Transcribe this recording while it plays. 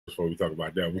before we talk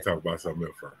about that. We talk about something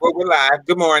else first. Well, we're live.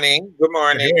 Good morning. Good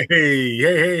morning.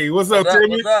 Hey. What's up,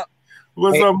 Timmy? What's up?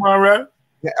 What's up, Mara?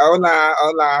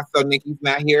 Hola. So Nikki's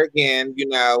not here again.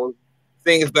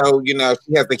 Seeing as though she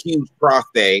has a huge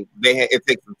prostate. It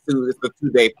takes it's a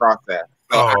 2-day process.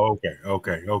 So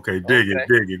okay. Dig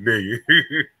it.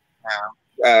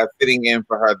 I'm sitting in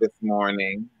for her this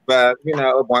morning, but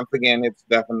once again, it's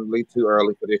definitely too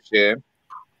early for this shit.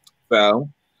 So,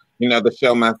 the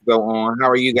show must go on. How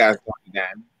are you guys doing today?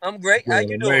 I'm great. How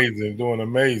you doing? Doing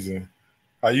amazing.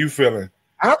 How you feeling?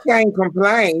 I can't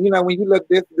complain. When you look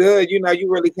this good, you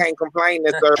really can't complain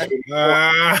this early.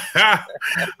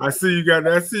 I see you got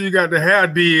the hair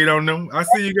did on them. I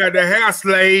see you got the hair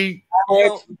slayed. I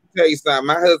had to tell you something.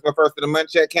 My husband first of the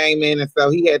month check came in, and so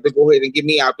he had to go ahead and get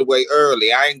me out the way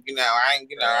early. I ain't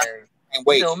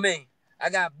wait. You know me. I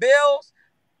got bills,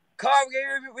 car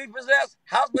repossessed,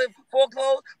 house been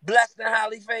foreclosed, blessed and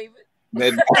highly favored.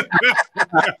 Black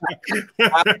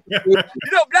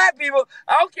people,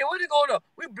 I don't care what is going on.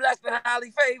 We blessed and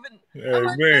highly favored.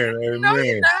 Amen. No,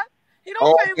 you're not. He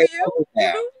don't favor you.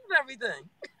 You lose everything.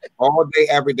 All day,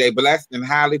 every day, blessed and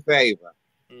highly favored.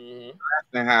 Mm-hmm.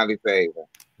 Blessed and highly favored.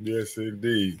 Yes,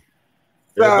 indeed.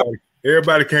 So,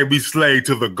 everybody can't be slave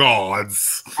to the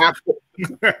gods.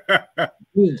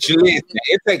 Listen,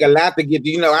 it take a lot to get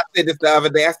I said this the other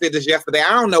day. I said this yesterday.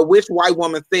 I don't know which white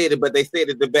woman said it, but they said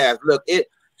it the best. Look, it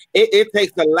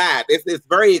takes a lot. It's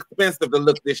very expensive to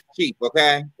look this cheap.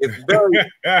 Okay, it's very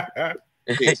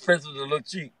expensive to look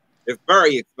cheap. It's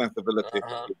very expensive to look this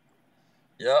cheap.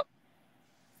 Yep.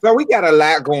 So we got a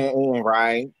lot going on,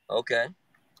 right? Okay.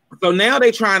 So now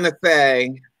they trying to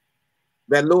say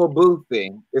that Lil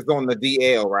Boosie is on the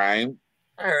DL, right?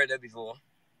 I heard that before.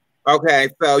 Okay,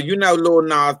 so Lil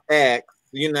Nas X,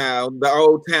 the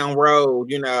Old Town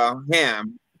Road,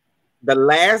 him. The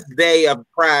last day of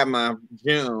Pride Month,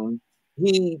 June,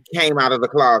 he came out of the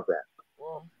closet.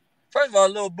 Well, first of all,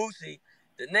 Lil Boosie,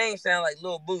 the name sounds like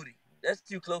Lil Booty. That's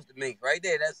too close to me, right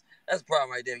there. That's a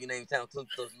problem right there. Your name sounds too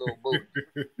close to Lil Booty.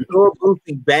 Lil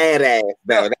Boosie badass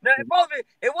though. Now,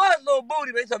 it was Lil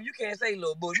Booty, but you can't say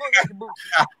Lil Booty. It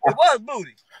was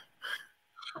Booty.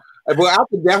 Well, I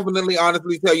can definitely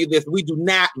honestly tell you this. We do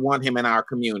not want him in our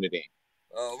community.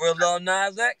 Real Lil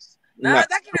Nas X? No.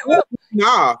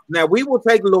 Now we will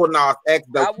take Lil Nas X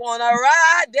though. I want to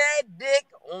ride that dick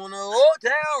on the Old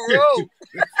Town Road.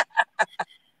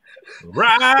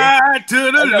 Ride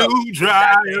to the Lou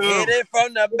Drive. Hit it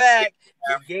from the back.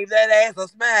 He gave that ass a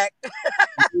smack.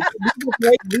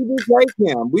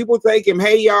 We will take him.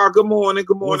 Hey, y'all. Good morning.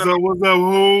 What's up,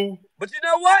 who? But you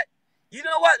know what?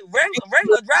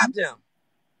 Wrangler dropped him.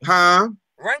 Huh?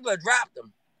 Wrangler dropped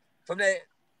him. From there,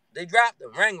 they dropped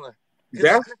him. Wrangler.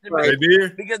 That's right. They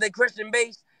did? Because they Christian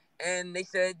based, and they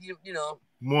said,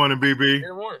 Morning, BB.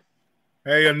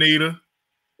 Hey, Anita.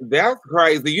 That's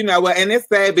crazy. You know what? And it's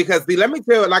sad because, see, let me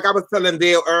tell you, like I was telling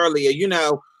Dale earlier,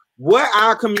 what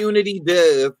our community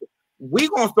does, we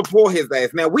gonna support his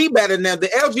ass. Now, we better now. The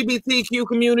LGBTQ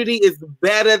community is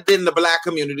better than the black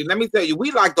community. Let me tell you,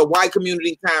 we like the white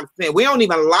community times 10. We don't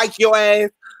even like your ass,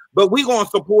 but we gonna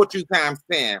support you times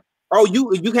 10. Oh,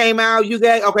 you came out, you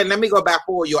gay? Okay, let me go back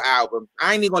for your album.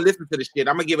 I ain't even gonna listen to the shit.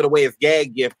 I'm gonna give it away as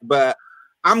gag gift, but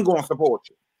I'm gonna support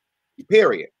you.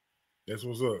 Period. That's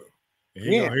what's up.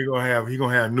 He gonna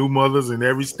have new mothers in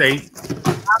every state.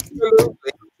 Absolutely.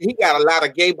 He got a lot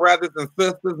of gay brothers and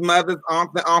sisters, mothers,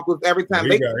 aunts and uncles. Every time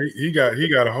he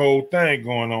got a whole thing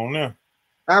going on now.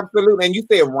 Absolutely. And you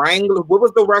said Wrangler. What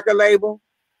was the record label?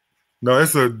 No,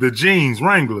 it's the jeans,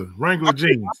 Wrangler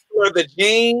jeans. The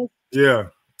jeans. Yeah,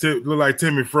 look like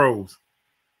Timmy froze.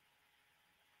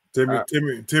 Timmy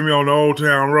on the Old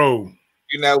Town Road.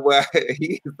 You know what?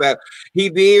 He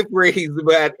did freeze,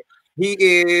 but he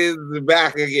is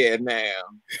back again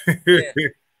now.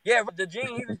 Yeah, the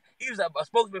Gene, he was a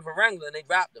spokesman for Wrangler, and they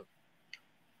dropped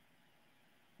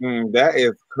him. That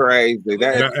is crazy. We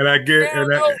now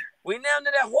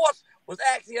know that horse was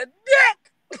actually a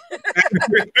dick.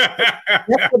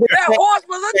 That horse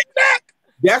was a dick.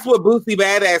 That's what Boosie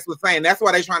Badass was saying. That's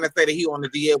why they're trying to say that he on the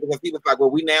DL, because he was like,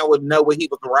 well, we now would know where he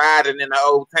was riding in the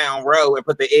Old Town Road, and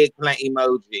put the eggplant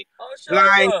emoji. Oh,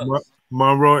 sure.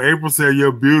 Monroe, April said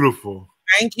you're beautiful.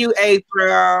 Thank you,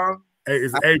 April.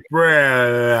 It's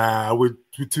April with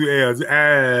two L's.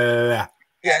 Yeah,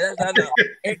 that's I know.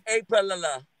 April.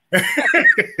 Yeah.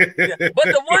 But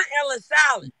the one L is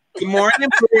silent. Good morning,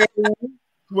 Bree.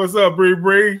 What's up,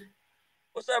 Bree?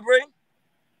 What's up, Bree?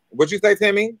 What you say,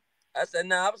 Timmy? I said,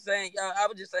 no, I was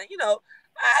just saying,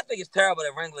 I think it's terrible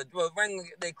that Wrangler,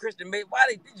 they Christian made.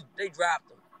 Why they dropped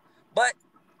him? But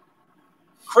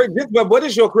But what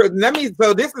is your let me?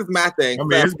 So this is my thing. I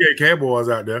mean, it's gay cowboys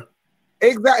out there.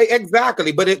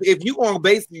 Exactly. But if you gonna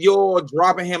base your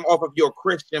dropping him off of your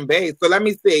Christian base, so let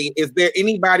me see. Is there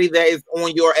anybody that is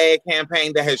on your ad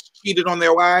campaign that has cheated on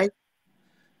their wife?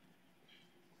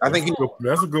 That's a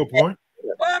good point.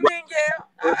 Well, I mean, yeah,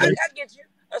 I get you.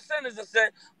 A sin is a sin.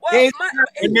 Well,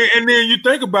 and then you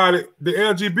think about it, the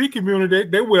LGBT community,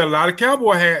 they wear a lot of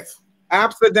cowboy hats.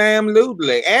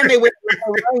 Absolutely. And they wear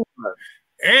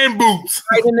and boots.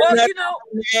 Well, you know,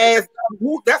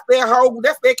 that's their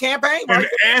campaign. And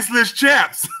assless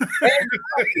chaps.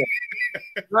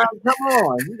 Like, come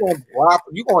on.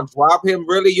 You gonna drop him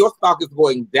really? Your stock is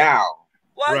going down.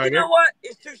 Well, right. You know what?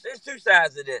 It's two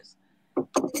sides of this.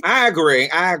 I agree.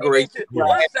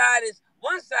 One side is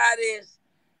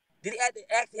did he actually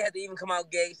have to even come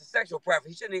out gay? It's a sexual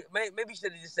preference. Maybe he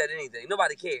shouldn't have just said anything.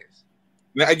 Nobody cares.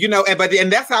 You know,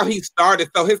 and that's how he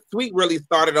started. So his tweet really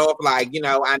started off like,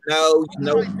 I know, You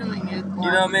know what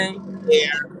I mean? Yeah.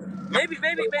 Maybe.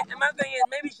 My thing is,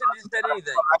 maybe he shouldn't have just said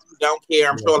anything. I don't care.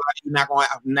 I'm sure a lot of you not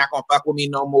gonna fuck with me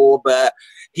no more. But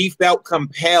he felt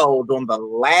compelled on the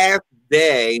last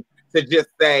day to just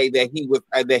say that he's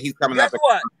coming up. Guess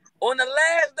what? On the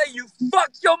last day, you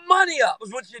fucked your money up.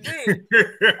 Is what you did.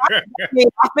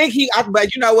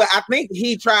 But you know what? I think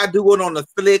he tried doing on the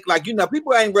slick. Like,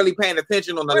 people ain't really paying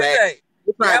attention on the last.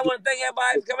 I want to thank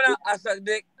everybody for coming out. I suck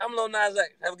dick. I'm Lil Nas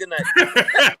X. Have a good night.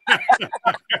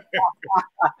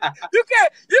 You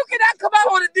cannot come out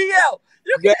on a DL.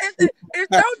 It's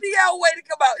no DL way to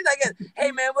come out. He's like,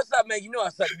 hey man, what's up, man? You know I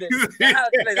suck dick. How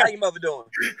your mother doing?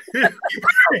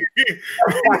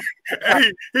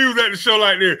 He was at the show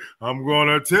like this. I'm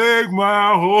gonna take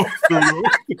my horse to you.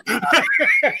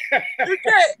 You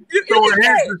can't.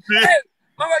 Hey,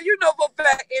 mama, you know for a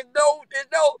fact, there's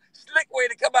no slick way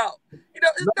to come out.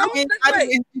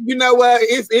 You know what?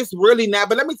 It's really not.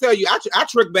 But let me tell you, I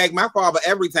trick bag my father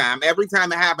every time. Every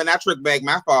time it happened, I trick bag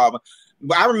my father.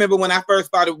 But I remember when I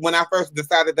first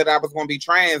decided that I was going to be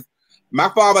trans, my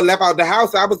father left out the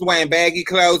house. I was wearing baggy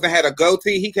clothes and had a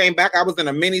goatee. He came back. I was in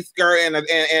a mini skirt and a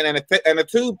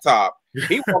tube top.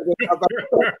 He was like,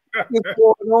 what's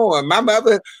going on? My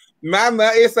mother,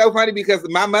 it's so funny because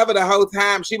my mother the whole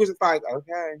time, she was just like,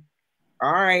 okay,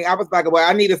 all right. I was like, well,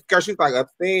 I need a skirt. She's like,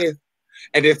 upstairs.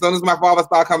 And then as soon as my father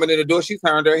started coming in the door, she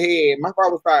turned her head. My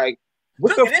father was like,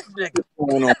 look at this nigga.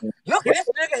 Going on? Look at this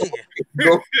nigga here.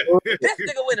 This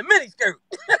nigga with a mini skirt.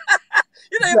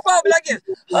 Your father be like this.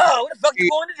 Oh, where the fuck you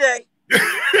going today?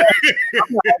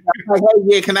 I'm like, hey,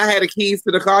 yeah, can I have the keys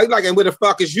to the car? He's like, and where the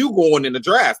fuck is you going in the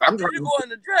dress? You going in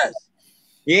the dress?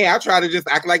 Yeah, I try to just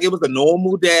act like it was a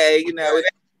normal day.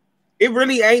 It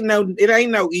really ain't no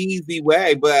easy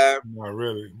way, but not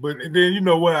really. But then you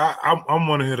know what? I'm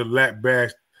gonna hit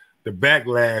the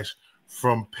backlash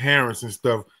from parents and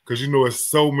stuff because it's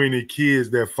so many kids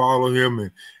that follow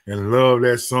him and love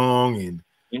that song and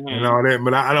all that.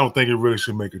 But I don't think it really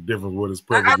should make a difference what his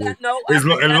purpose is. As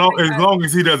long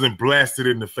as he doesn't blast it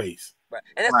in the face. Right,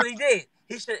 and that's what he did.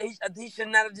 He should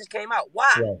not have just came out.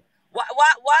 Why? Right.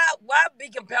 Why be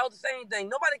compelled to say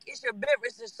anything? It's your beverage.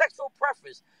 It's your sexual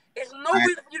preference. It's no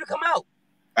reason for you to come out.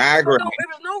 I agree. There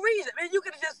was no reason. Man, you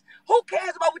could have just, who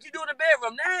cares about what you do in the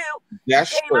bedroom? Now, you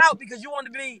came out because you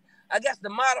wanted to be, I guess, the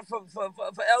model for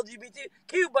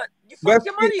LGBTQ, but you fucked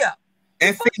your money up.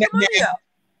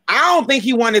 I don't think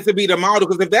he wanted to be the model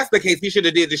because if that's the case, he should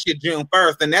have did the shit June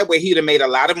 1st. And that way he'd have made a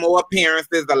lot of more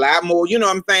appearances, a lot more, you know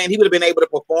what I'm saying? He would have been able to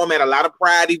perform at a lot of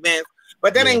Pride events.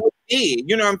 But that ain't what he did.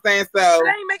 You know what I'm saying? So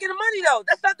that ain't making the money though.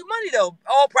 That's not the money though.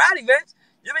 All Pride events.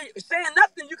 You mean saying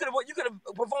nothing? You could have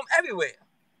performed everywhere.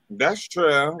 That's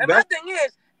true. And my thing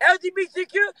is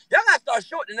LGBTQ. Y'all gotta start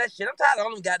shortening that shit. I'm tired of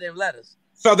all them goddamn letters.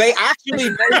 So they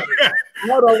actually.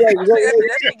 Hold on, wait.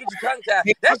 That shit get you tongue tied.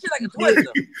 That shit like a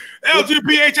twister.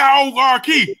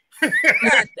 LGBTHIORK.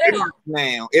 God damn.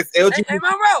 Now it's LGBT. Hey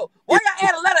Monroe, why y'all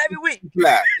add a letter every week?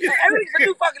 Every week's a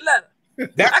new fucking letter.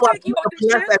 That's I can't keep up with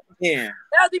this shit.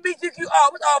 LGBTQ. Oh,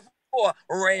 what's all for?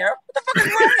 Rare. What the fuck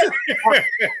is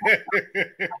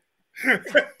rare?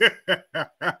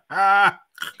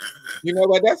 You know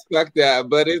what? That's fucked up,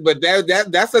 but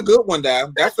that's a good one,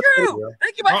 though. That's true.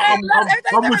 Thank you. I'm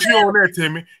with you on that,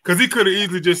 Timmy, because he could have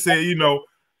easily just said,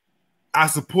 I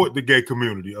support the gay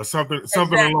community or something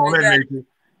along that nature.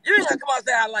 You ain't gonna come out and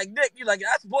say I like Nick. You like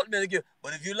I support the gay,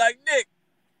 but if you like Nick,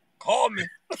 call me.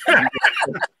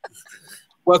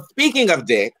 Well, speaking of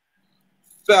Dick,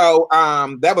 so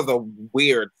that was a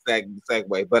weird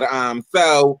segue, but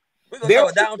so we gonna talk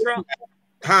about Donald Trump.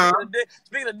 Huh?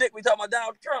 Speaking of Dick, we talking about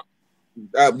Donald Trump.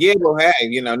 Yeah, well,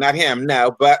 hey, not him,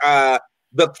 no, but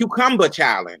the cucumber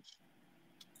challenge.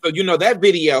 So, you know, that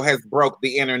video has broke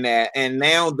the internet, and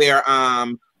now they're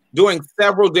doing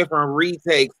several different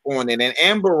retakes on it. And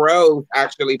Amber Rose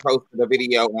actually posted a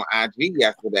video on IG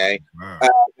yesterday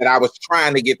that I was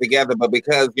trying to get together, but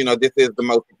because, you know, this is the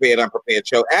most prepared, unprepared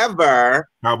show ever.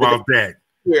 How about that?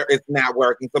 It's not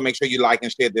working, so make sure you like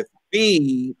and share this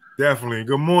feed. Definitely.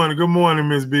 Good morning,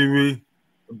 Miss BB.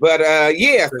 But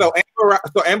yeah, so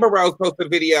Amber Rose posted a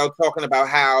video talking about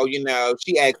how, you know,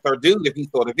 she asked her dude if he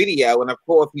saw the video, and of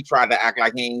course he tried to act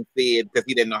like he ain't said because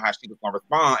he didn't know how she was gonna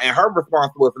respond. And her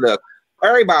response was, "Look,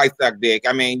 everybody suck dick.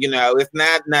 I mean, you know, it's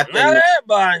not nothing." Not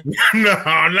everybody. No,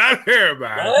 not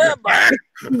everybody. Not everybody.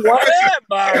 Not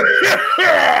everybody.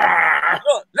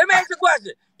 Look, let me ask you a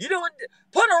question. You know what?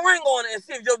 Put a ring on it and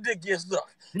see if your dick gets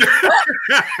sucked. It's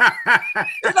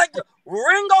like the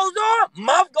ring goes on,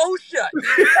 mouth goes shut.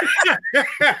 So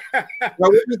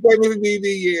what you say, Mr. BB?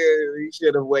 Yeah, he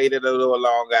should have waited a little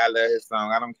longer. I love his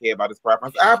song. I don't care about his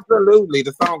preference. Absolutely,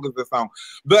 the song is the song.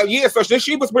 But yeah, so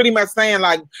she was pretty much saying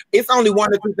like it's only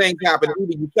one or two things happen.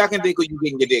 Either you sucking dick or you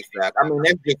getting your dick sucked. I mean,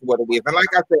 that's just what it is. And like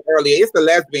I said earlier, it's the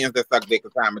lesbians that suck dick a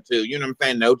time or two. You know what I'm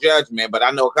saying? No judgment, but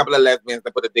I know a couple of lesbians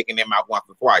that put a dick in their mouth once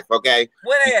or twice. Okay.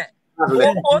 Where they at?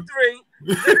 443.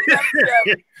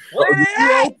 Where they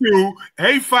at?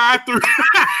 853.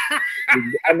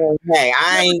 I mean, hey,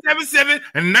 I ain't 77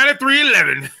 and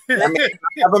 9311. I mean,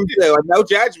 have them too. No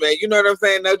judgment. You know what I'm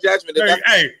saying? No judgment.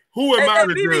 Hey, who am I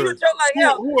to BB, judge? Like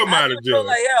who am I to judge?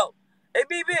 Like hell. Hey,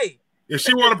 BB. If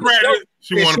she want to practice,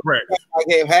 she want to practice.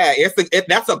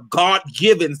 That's a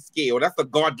God-given skill. That's a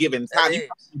God-given time. I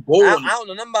don't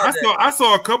know nothing about that. I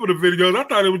saw a couple of videos. I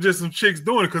thought it was just some chicks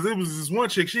doing it because it was this one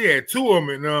chick. She had two of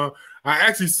them, and I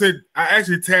actually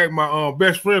tagged my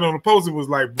best friend on the post. It was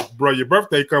like, bro, your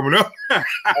birthday coming up.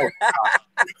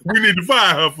 We need to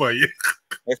find her for you.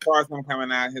 As far as him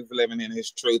coming out, his living in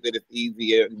his truth, it is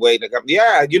easier way to come.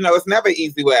 Yeah, you know, it's never an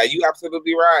easy way. You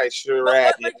absolutely right. Sure,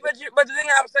 right. But the thing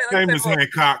I was saying, Name is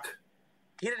Hancock.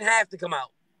 He didn't have to come out.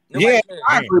 Nobody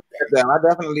I agree with that. I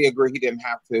definitely agree he didn't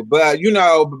have to. But you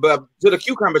know, but to the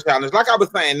cucumber challenge, like I was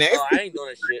saying, I ain't doing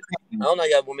that shit. I don't know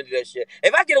y'all women do that shit.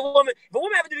 If a woman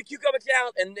ever do the cucumber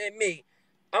challenge and then me,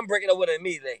 I'm breaking up with her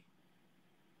immediately.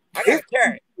 I got a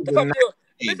carrot. The fuck you?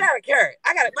 Bitch, I got a carrot.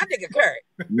 My dick a carrot.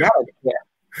 No,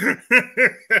 you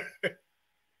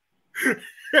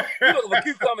looking for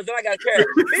cucumbers and I got a carrot.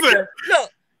 Bitch,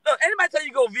 look, anybody tell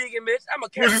you go vegan, bitch? I'm a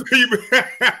carrot.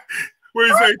 What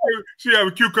you say? She have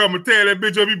a cucumber, tear that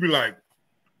bitch up, you be like,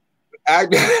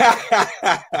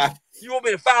 you want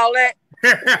me to file that?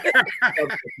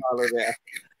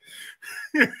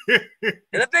 And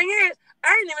the thing is,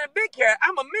 I ain't even a big carrot.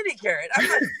 I'm a mini carrot. I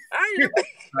ain't even a big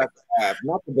carrot.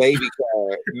 Not the baby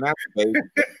carrot. Not the baby.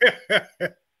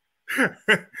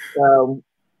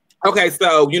 Okay,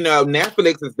 so you know,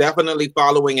 Netflix is definitely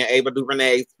following in Ava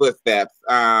DuVernay's footsteps.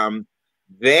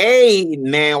 They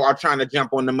now are trying to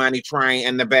jump on the money train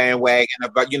and the bandwagon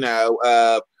about, you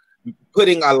know,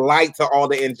 putting a light to all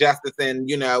the injustice in,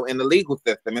 you know, in the legal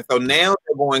system. And so now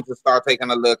they're going to start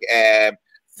taking a look at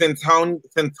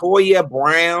Centoya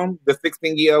Brown, the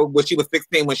 16-year-old. Well, she was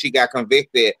 16 when she got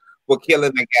convicted for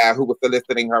killing a guy who was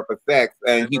soliciting her for sex,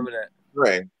 and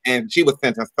and she was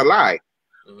sentenced to life.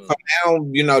 Mm-hmm. So now,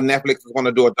 you know, Netflix is going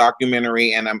to do a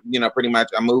documentary and you know, pretty much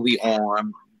a movie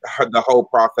on the whole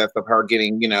process of her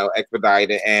getting, you know,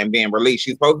 extradited and being released.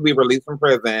 She's supposed to be released from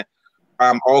prison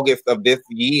August of this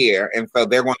year, and so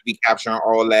they're going to be capturing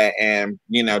all that and,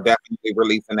 you know, definitely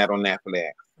releasing that on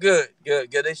Netflix. Good.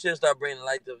 They should start bringing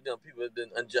light to, you know, people that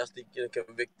been unjustly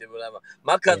convicted, whatever.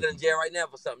 My cousin in jail right now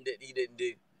for something that he didn't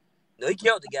do. No, he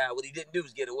killed the guy. What he didn't do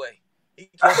was get away. He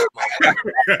killed him.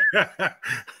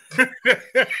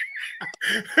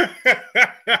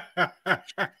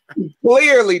 He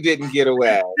clearly didn't get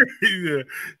away. Yeah,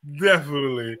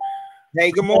 definitely.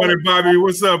 Hey, good morning, Bobby.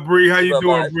 What's up, Bree? How you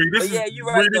doing, Bree? This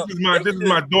is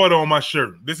my daughter on my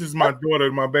shirt. This is my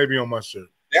daughter, my baby on my shirt.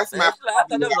 That's my. I thought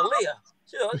that was a Leah.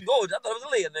 Sure, that's gorgeous. I thought it was a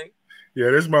Leah, nigga.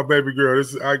 Yeah, this is my baby girl.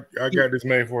 This is, I got this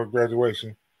made for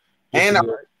graduation. And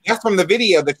that's from the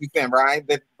video that you sent, right?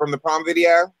 That from the prom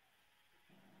video.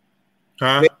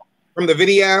 Huh? From the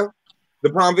video, the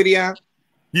prom video.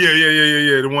 Yeah.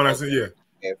 The one I said, yeah.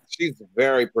 Yeah, she's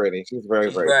very pretty. She's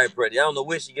very pretty. I don't know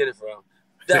where she get it from.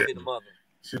 Definitely the mother.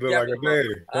 She look like a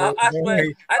daddy. I swear.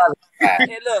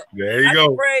 Hey, look. There you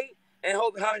go. I pray and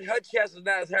hope her chest is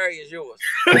not as hairy as yours.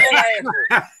 If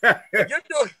that's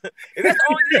the only thing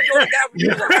you're doing for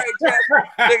you is a hairy chest,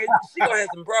 nigga, she gonna have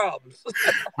some problems.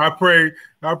 I pray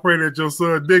that your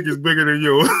son dick is bigger than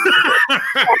yours.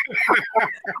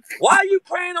 Why are you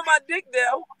praying on my dick,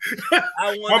 though?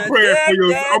 I'm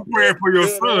praying for your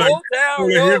son. So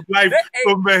that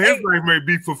his life may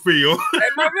be fulfilled. Hey,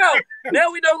 Mario,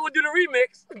 now we know who'll do the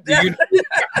remix. That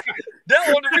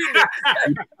on the remix.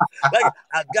 Like,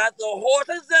 I got the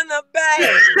horses in the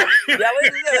bag. That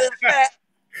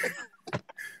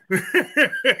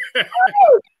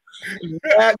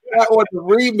on the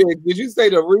remix. Did you say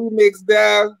the remix,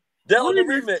 Dad? That on the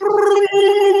remix.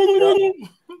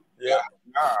 Yeah.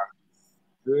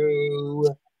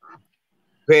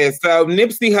 So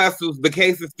Nipsey Hussle's, the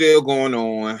case is still going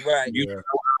on. Right.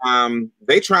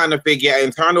 They trying to figure out,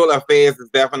 internal affairs is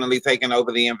definitely taking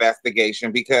over the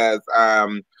investigation because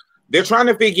they're trying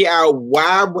to figure out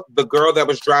why the girl that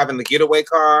was driving the getaway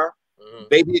car,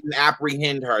 they didn't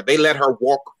apprehend her. They let her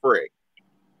walk free.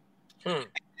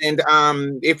 And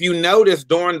if you notice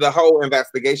during the whole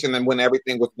investigation and when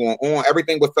everything was going on,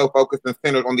 everything was so focused and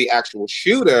centered on the actual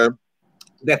shooter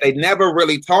that they never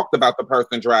really talked about the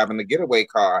person driving the getaway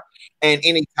car and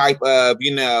any type of,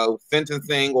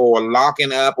 sentencing or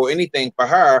locking up or anything for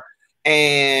her.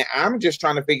 And I'm just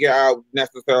trying to figure out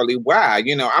necessarily why.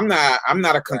 I'm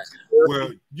not a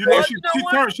well,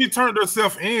 she turned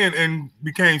herself in and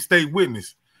became state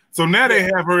witness. So now they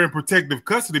have her in protective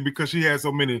custody because she had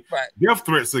so many death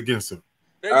threats against her.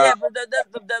 Yeah, but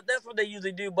that's what they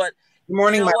usually do. But you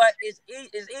know what? It's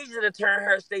easier to turn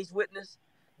her state's witness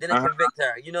than to convict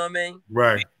her. You know what I mean?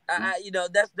 Right. I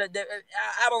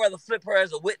would rather flip her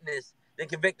as a witness than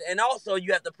convict her. And also,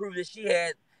 you have to prove that she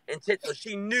had intent or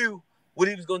she knew what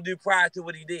he was going to do prior to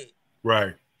what he did.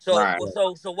 Right. So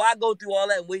why go through all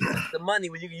that and waste the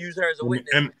money when you can use her as a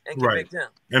witness and convict him?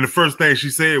 And the first thing she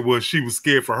said was she was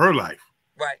scared for her life.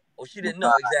 Right. Or she didn't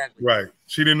know exactly. Right.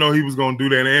 She didn't know he was going to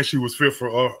do that, and she was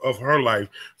fearful of her life.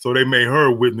 So they made her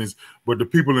a witness. But the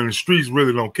people in the streets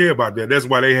really don't care about that. That's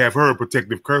why they have her in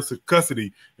protective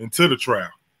custody until the trial.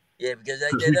 Yeah, because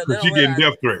she getting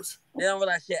death threats. They don't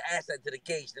realize she had asset to the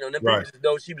case. Them people just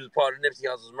know she was part of Nipsey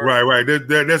Hussle's murder.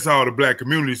 Right. That's all the black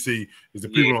community see is the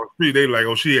people on the street. They like,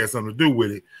 oh, she had something to do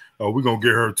with it. Oh, we're gonna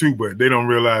get her too. But they don't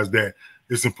realize that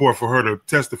it's important for her to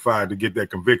testify to get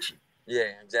that conviction.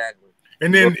 Yeah, exactly.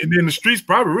 And then the streets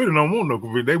probably really don't want no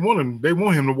conviction. They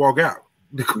want him to walk out.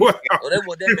 They want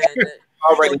that man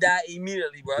already die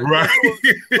immediately, bro. Right.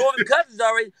 Two of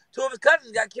his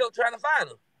cousins got killed trying to find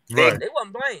him. Right. They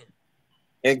wasn't playing.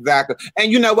 Exactly.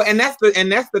 And you know what? And that's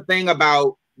the thing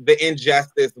about the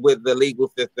injustice with the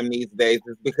legal system these days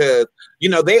is because,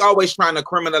 they always trying to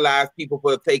criminalize people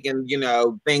for taking,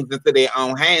 things into their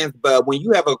own hands. But when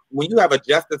you have a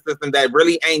justice system that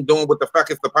really ain't doing what the fuck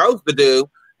it's supposed to do,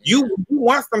 you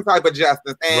want some type of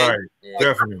justice. And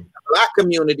definitely. The black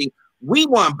community, we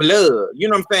want blood. You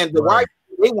know what I'm saying? The white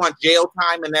people, they want jail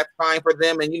time, and that's fine for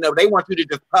them. And they want you to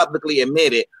just publicly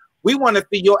admit it. We want to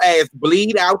see your ass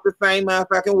bleed out the same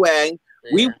motherfucking way.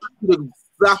 Yeah. We want you to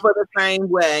suffer the same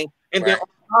way. And then on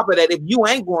top of that, if you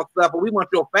ain't going to suffer, we want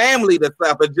your family to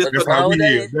suffer. That's how we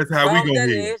hear. That's how we gonna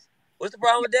hear. What's the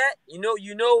problem with that?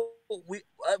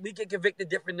 We get convicted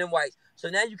different than whites. So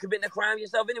now you commit a crime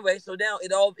yourself anyway. So now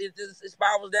it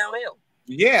spirals downhill.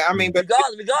 Yeah, I mean,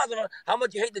 regardless of how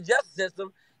much you hate the justice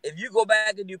system, if you go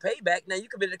back and do payback, now you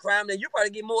committed a crime, then you probably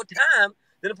get more time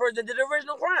than the person that did the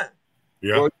original crime.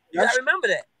 Yeah, well, you gotta remember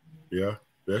that. Yeah,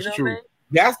 that's true.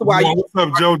 That's why what's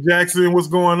up, Joe Jackson? What's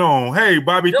going on? Hey,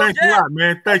 Bobby, thanks a lot,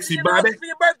 man. Thanks, you, Bobby. For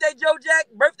your birthday, Joe Jack.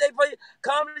 Birthday for your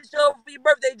comedy show for your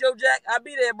birthday, Joe Jack. I'll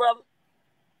be there, brother.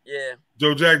 Yeah.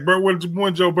 Joe Jack, when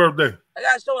Joe's birthday? I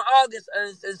got a show in August,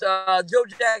 and it's Joe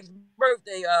Jack's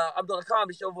birthday. I'm doing a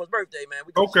comedy show for his birthday, man.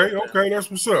 Okay, that's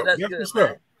what's up. That's what's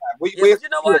up. But you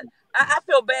know what? I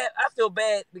feel bad. I feel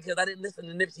bad because I didn't listen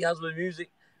to Nipsey Hussle's music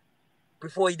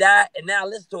before he died, and now I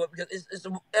listen to it because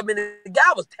the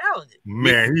guy was talented.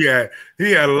 Man,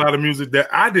 he had a lot of music that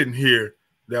I didn't hear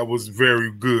that was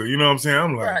very good. You know what I'm saying?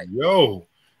 I'm like, yo.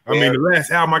 I mean, the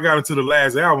last album, I got into the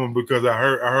last album because I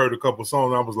heard a couple songs.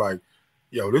 And I was like,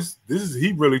 yo, this is,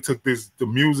 he really took the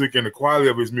music and the quality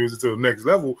of his music to the next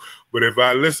level. But if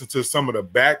I listen to some of the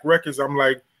back records, I'm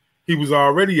like, he was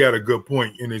already at a good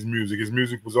point in his music. His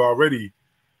music was already.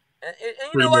 And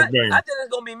you know what? I think it's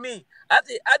gonna be me. I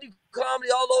do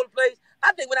comedy all over the place.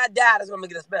 I think when I die, that's when I'm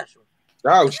gonna get a special.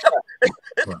 Oh, shit.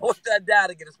 It's when I die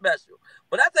to get a special.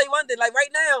 But I tell you one thing, like right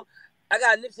now, I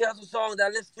got a Nipsey Hussle song that I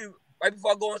listen to right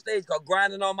before I go on stage called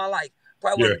 "Grinding All My Life."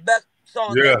 Probably one of the best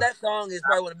songs. Yeah. That song is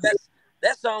probably one of the best.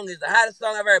 That song is the hottest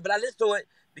song I've heard. But I listen to it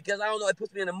because I don't know. It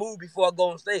puts me in the mood before I go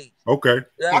on stage. Okay.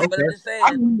 But I'm just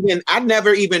saying. I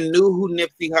never even knew who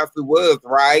Nipsey Hussle was,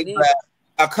 right?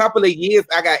 But a couple of years,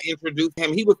 I got introduced to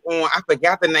him. He was on, I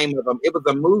forgot the name of him. It was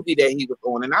a movie that he was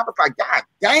on. And I was like, God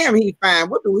damn, he fine.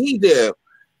 What do he do?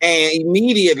 And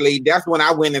immediately, that's when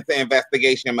I went into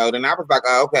investigation mode. And I was like,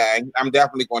 oh, okay, I'm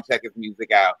definitely going to check his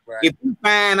music out. Right. If he's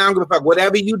fine, I'm going to fuck.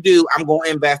 Whatever you do, I'm going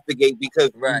to investigate because.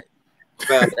 Right.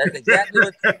 That's exactly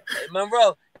what,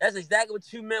 Monroe, that's exactly what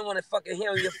two men want to fucking hear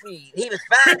on your feed. He was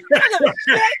fine.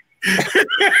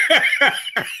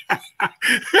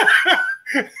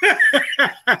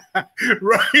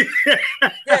 Right.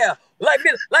 Yeah.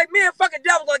 Like me and fucking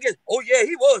Devil like this. Oh yeah,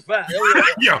 he was fine.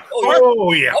 Yeah.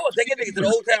 Oh yeah. I'm gonna take that nigga to the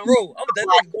Old Town Road. I'm gonna take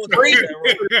that nigga going to the Old Town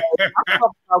Road. I'm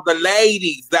talking about the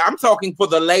ladies. I'm talking for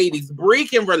the ladies. Bree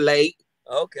can relate.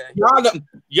 Okay.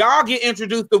 Y'all get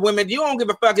introduced to women. You don't give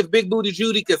a fuck if Big Booty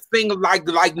Judy can sing like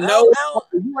no. I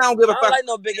don't give a fuck. I don't like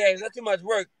no big ass. That's too much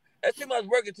work. That's too much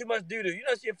work and too much doo-doo. You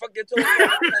know shit fuck your toes.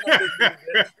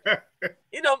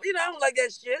 You know, I don't like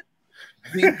that shit.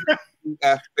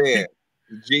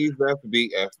 Jesus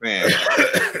be a fan.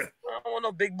 I don't want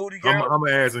no big booty girl. I'm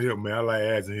an ass and hip, man. I like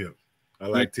ass and hip. I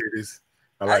like titties.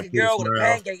 I like a girl with a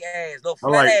pancake ass. No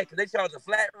flat like... ass because they charge a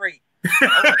flat rate.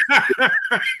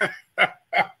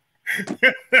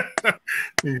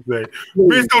 He's like,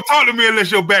 bitch, don't talk to me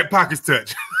unless your back pockets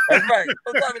touch. That's right.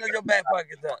 Don't talk to me unless your back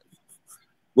pockets touch.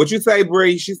 What you say,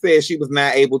 Bree? She said she was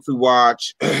not able to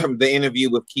watch the interview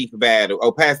with Keith Battle.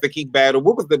 Oh, Pastor Keith Battle.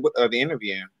 What was the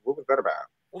interview? What was that about?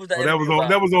 What was that?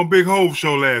 That was on Big Hove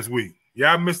show last week.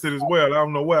 Yeah, I missed it as well. I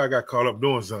don't know where I got caught up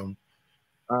doing something.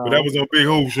 But that was on Big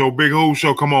Hove show. Big Hove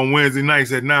show come on Wednesday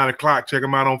nights at 9:00. Check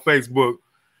them out on Facebook.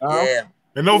 Yeah.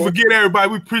 And don't forget, everybody,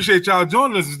 we appreciate y'all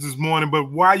joining us this morning.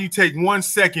 But while you take 1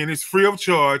 second, it's free of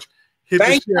charge. Hit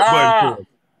the share button for us.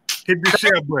 Hit the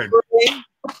share button.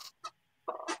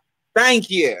 Thank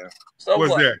you. So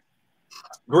what's that?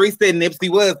 Bree said Nipsey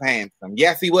was handsome.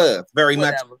 Yes, he was. Very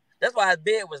much. That's why his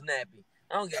bed was nappy.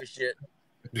 I don't give a shit.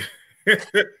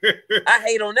 I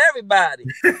hate on everybody.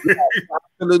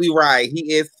 Absolutely right.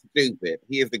 He is stupid.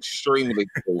 He is extremely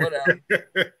stupid.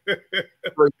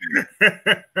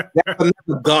 That's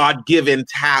another God-given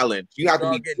talent. You have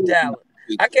to be talent.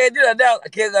 I can't do that now.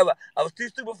 I was too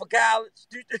stupid for college.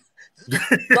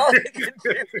 All I can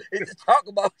do is just talk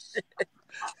about shit.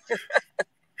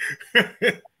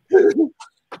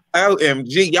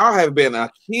 OMG, y'all have been a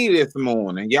key this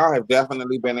morning. Y'all have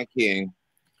definitely been a king.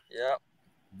 Yep.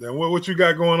 Then what you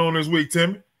got going on this week,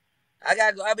 Timmy?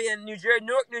 I'll be in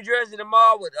Newark, New Jersey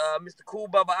tomorrow with Mr. Cool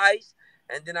Bubba Ice,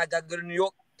 and then I got to go to New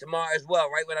York tomorrow as well.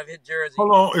 Right when I've hit Jersey.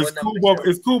 Hold on,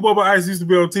 is Cool Bubba Ice used to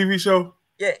be on a TV show?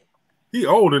 Yeah. He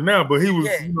older now, but he was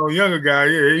younger guy.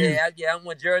 Yeah. I'm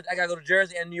with Jersey. I gotta go to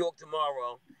Jersey and New York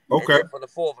tomorrow. Okay. For the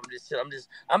 4th,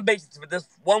 I'm basically for this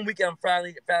 1 weekend. I'm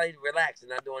finally relaxing,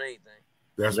 not doing anything.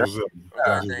 That's what's up.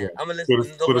 I'm gonna listen.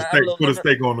 Put a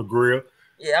steak on the grill.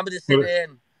 Yeah, I'm gonna just sit there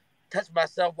and touch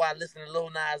myself while listening to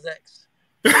Lil Nas X.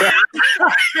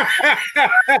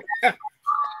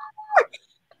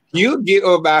 You get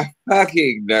on my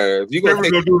fucking nerves. You gonna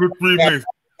do the 3 minutes.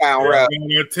 I'm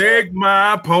gonna take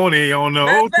my pony on the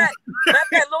old town.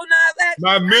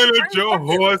 My miniature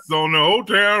horse on the Old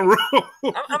Town Road.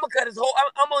 I'm gonna cut his whole.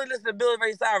 I'm only listening to Billy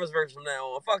Ray Cyrus verse from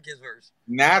now on. Fuck his verse.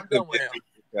 Not the Billy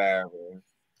Cyrus.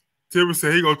 Timmy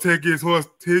said he gonna take his horse.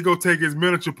 He gonna take his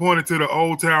miniature pony to the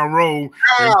Old Town Road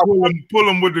and pull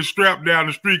him with the strap down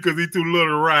the street because he too little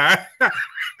to ride.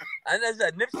 I know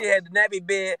that Nipsey had the nappy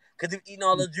bed because he was eating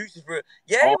all the juicy fruit.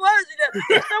 Yeah, he was.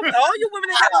 All you women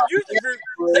that got some juicy fruit.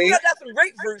 Some of y'all got some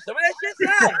grapefruit. Some of that shit's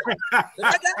sour. Some of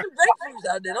y'all got some grapefruits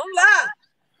out there. Don't lie.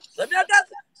 Some of y'all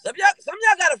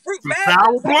got a fruit bag.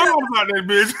 Sour plums out there,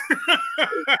 bitch.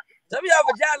 Some of y'all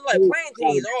vagina like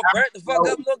plantains, all burnt the fuck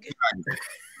up looking.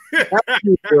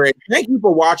 Thank you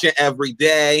for watching every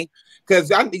day.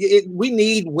 Because we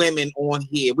need women on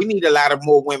here. We need a lot of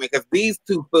more women because these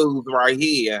two fools right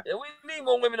here. Yeah, we need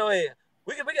more women on here.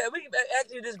 We can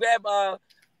actually just grab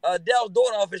Dell's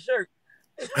daughter off his shirt.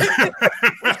 He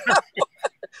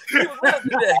was with us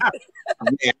today.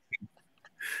 Yeah.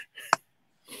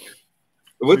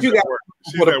 What you got?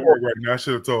 She's at work right now. I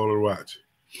should have told her to watch.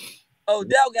 Oh,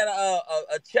 Dell got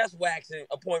a chest waxing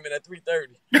appointment at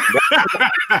 3:30.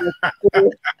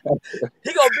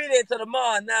 He gonna be there till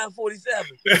tomorrow at 9:47.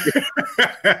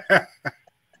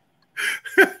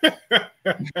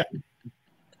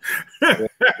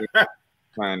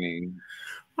 Funny.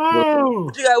 Oh.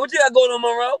 What you got going on,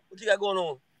 Monroe? What you got going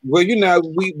on? Well, you know,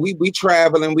 we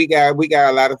traveling. We got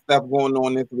a lot of stuff going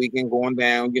on this weekend, going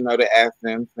down, you know, the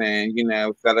Essence and, you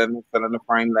know, selling the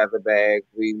frame leather bags.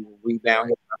 We down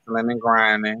here hustling and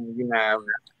grinding, you know,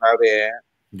 out there.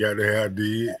 Got to have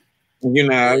the. You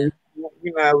know,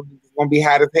 You know, it's gonna be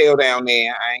hot as hell down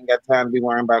there. I ain't got time to be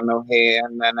worrying about no hair,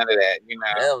 none of that. You know,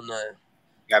 Hell no.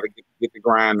 Gotta get the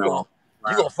grind on.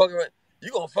 You gonna fuck around?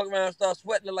 You gonna fuck around and start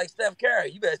sweating like Steph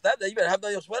Curry? You better stop that. You better have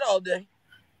on your sweater all day.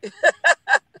 And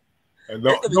it's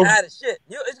gonna be hot as shit.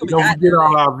 It's gonna be don't hot. Forget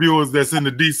all our viewers that's in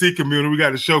the DC community. We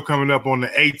got a show coming up on the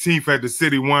 18th at the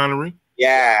City Winery.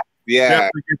 Yeah.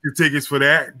 Definitely get your tickets for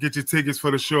that. Get your tickets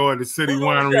for the show at the City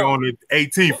Winery on the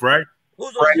 18th, right?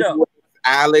 Who's on the show?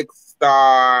 Alex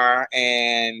Starr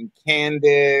and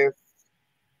Candace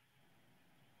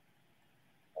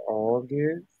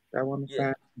August. I want to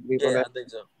say. Yeah, I think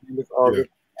so. August.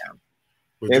 Yeah.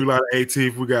 But July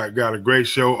 18th, we got a great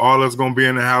show. All us gonna be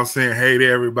in the house saying hey to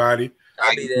everybody.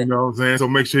 I'll be there. You know what I'm saying? So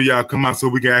make sure y'all come out so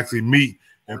we can actually meet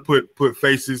and put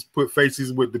faces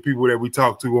with the people that we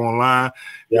talk to online.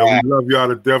 Yeah, we love y'all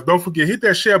to death. Don't forget, hit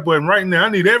that share button right now. I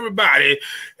need everybody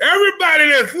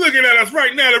that's looking at us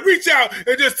right now to reach out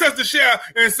and just touch the share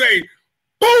and say,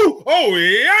 boo! Oh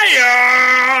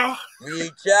yeah!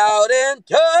 Reach out and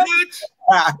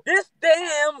touch this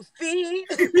damn feed.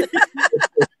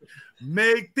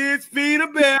 Make this feed a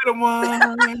better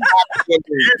one. If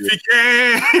you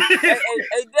can.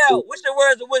 Hey, Del, what's your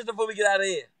words of wisdom before we get out of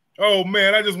here? Oh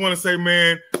man, I just want to say,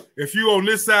 man, if you're on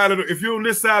this side of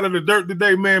the dirt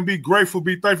today, man, be grateful,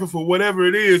 be thankful for whatever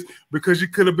it is, because you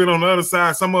could have been on the other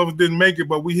side. Some of us didn't make it,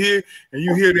 but we here, and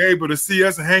you here to able to see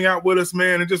us and hang out with us,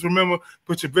 man. And just remember,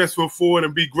 put your best foot forward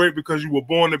and be great, because you were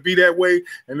born to be that way,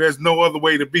 and there's no other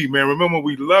way to be, man. Remember,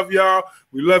 we love y'all.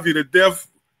 We love you to death.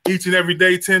 Each and every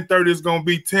day, 10:30 is gonna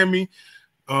be Timmy,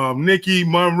 Nikki,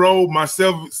 Monroe,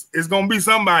 myself. It's gonna be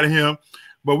somebody here.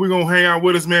 But we're going to hang out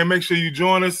with us, man. Make sure you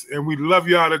join us. And we love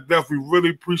y'all to death. We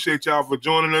really appreciate y'all for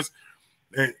joining us.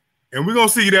 And we're going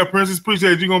to see you there, Princess.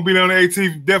 Appreciate you going to be there on the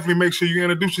 18th. Definitely make sure you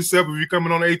introduce yourself if you're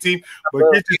coming on the 18th.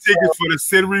 But get your tickets for the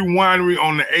City Winery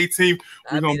on the 18th.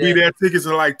 We're going to be there. Tickets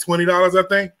are like $20, I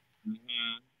think.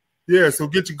 Mm-hmm. Yeah, so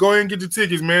go ahead and get your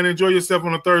tickets, man. Enjoy yourself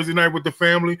on a Thursday night with the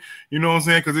family. You know what I'm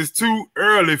saying? Because it's too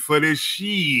early for this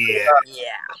shit.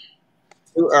 Yeah.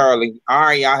 Too early. All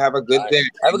right, y'all have a good day.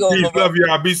 Have a good one. Love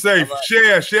y'all. Be safe.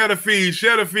 Share the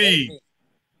feed.